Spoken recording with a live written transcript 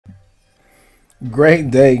Great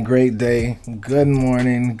day, great day. Good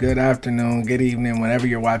morning, good afternoon, good evening, whenever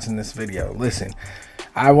you're watching this video. Listen,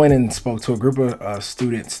 I went and spoke to a group of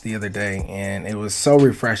students the other day, and it was so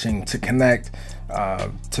refreshing to connect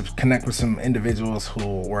with some individuals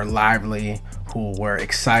who were lively, who were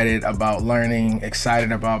excited about learning,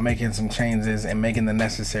 excited about making some changes and making the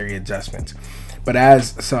necessary adjustments. But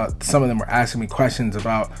some of them were asking me questions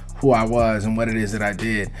about who I was and what it is that I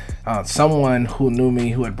did, someone who knew me,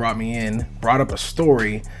 who had brought me in, brought up a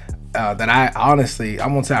story that I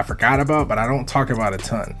won't say I forgot about, but I don't talk about a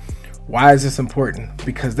ton. Why is this important?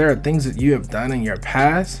 Because there are things that you have done in your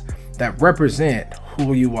past that represent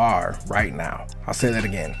who you are right now. I'll say that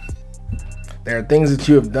again. There are things that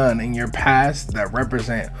you have done in your past that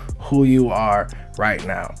represent who you are right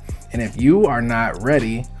now. And if you are not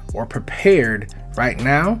ready or prepared right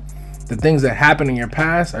now, the things that happen in your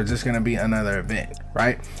past are just going to be another event,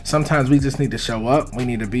 right? Sometimes we just need to show up. We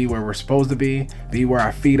need to be where we're supposed to be where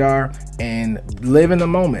our feet are, and live in the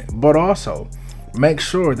moment. But also make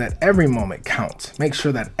sure that every moment counts. Make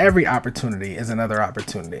sure that every opportunity is another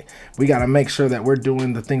opportunity. We got to make sure that we're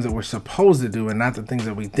doing the things that we're supposed to do and not the things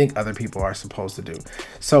that we think other people are supposed to do.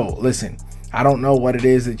 So listen, I don't know what it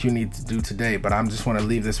is that you need to do today, but I just want to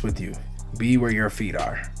leave this with you. Be where your feet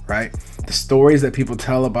are, right? The stories that people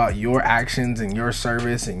tell about your actions and your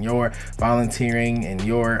service and your volunteering and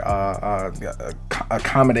your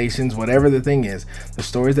accommodations, whatever the thing is, the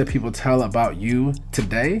stories that people tell about you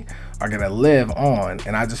today are going to live on.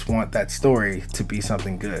 And I just want that story to be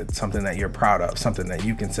something good, something that you're proud of, something that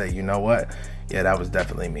you can say, you know what? Yeah, that was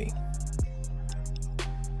definitely me.